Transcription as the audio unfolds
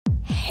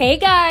Hey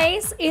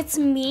guys, it's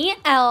me,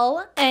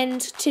 Elle,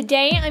 and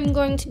today I'm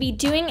going to be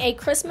doing a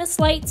Christmas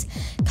lights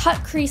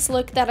cut crease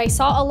look that I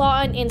saw a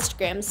lot on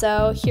Instagram,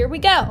 so here we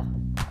go.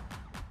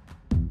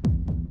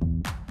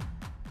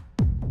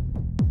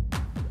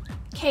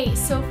 Okay,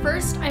 so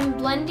first I'm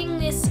blending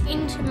this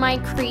into my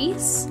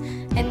crease,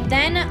 and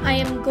then I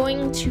am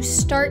going to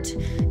start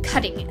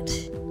cutting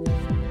it.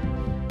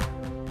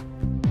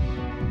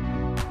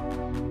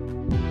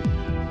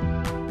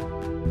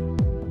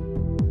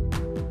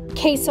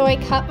 Okay, so I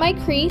cut my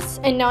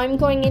crease, and now I'm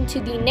going into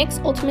the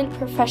NYX Ultimate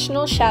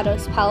Professional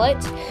Shadows palette,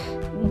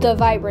 the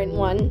vibrant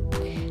one.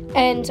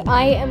 And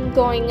I am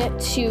going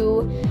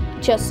to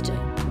just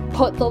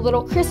put the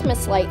little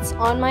Christmas lights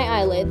on my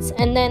eyelids,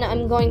 and then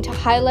I'm going to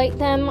highlight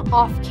them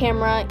off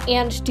camera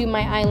and do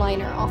my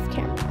eyeliner off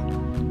camera.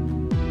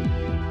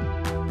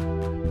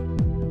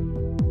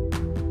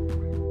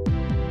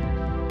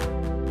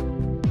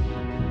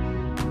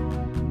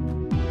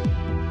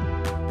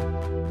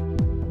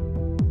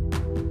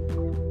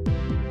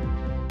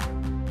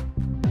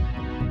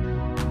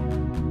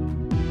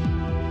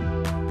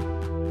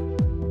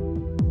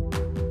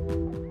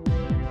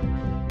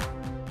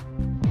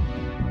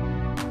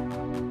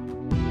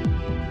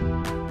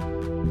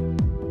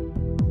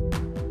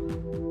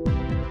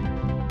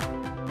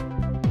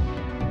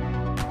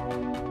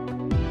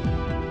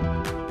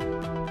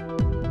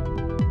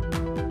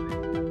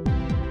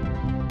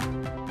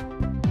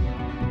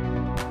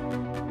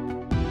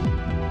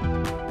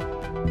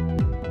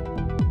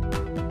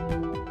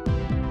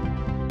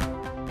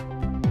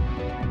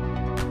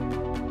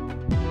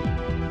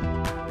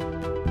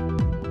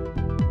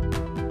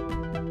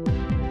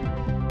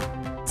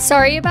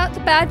 Sorry about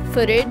the bad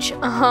footage,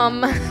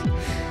 I'm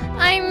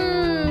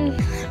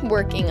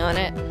working on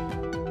it.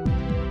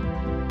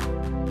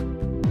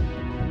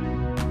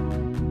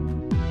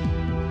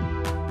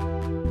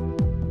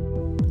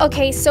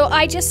 Okay, so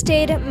I just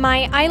did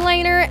my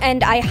eyeliner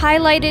and I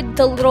highlighted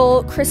the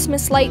little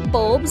Christmas light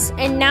bulbs,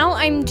 and now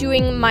I'm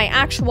doing my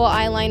actual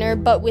eyeliner,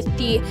 but with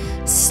the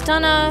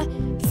Stunna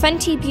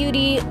Fenty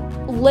Beauty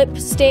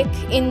lipstick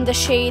in the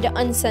shade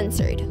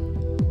Uncensored.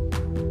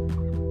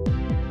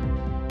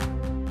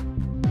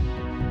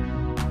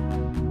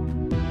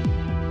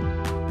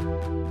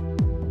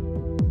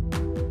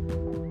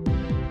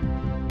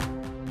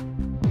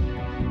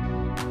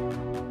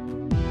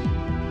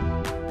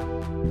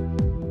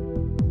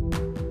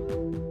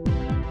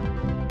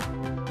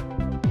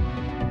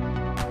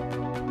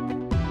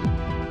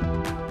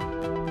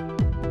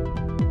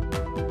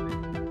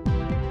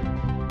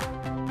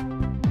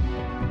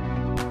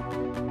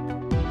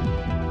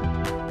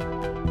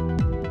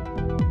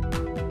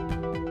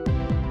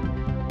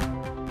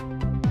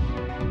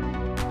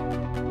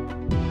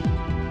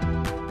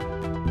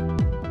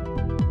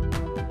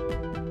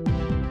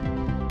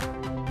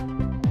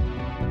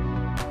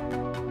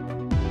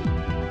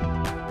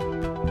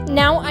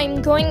 Now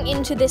I'm going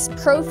into this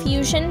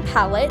Profusion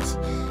palette,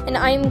 and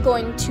I'm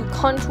going to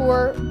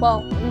contour,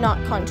 well,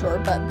 not contour,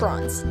 but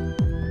bronze.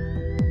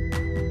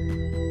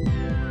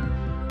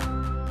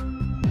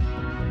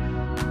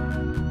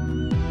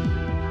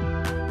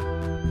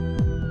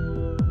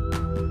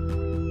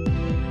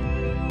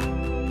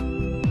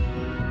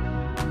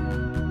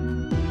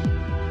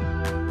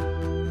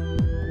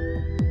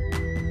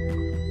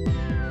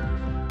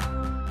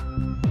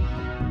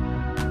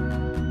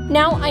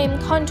 Now I am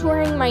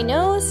contouring my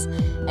nose,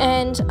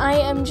 and I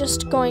am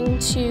just going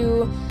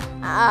to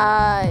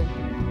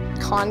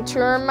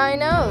contour my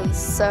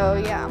nose, so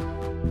yeah.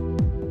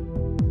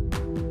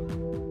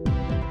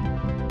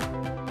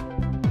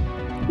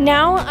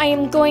 Now I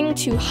am going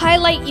to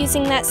highlight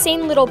using that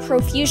same little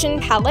Profusion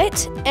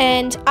palette,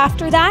 and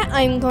after that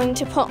I'm going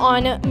to put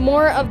on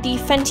more of the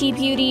Fenty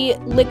Beauty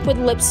liquid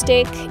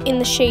lipstick in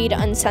the shade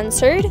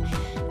Uncensored,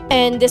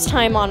 and this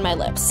time on my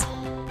lips.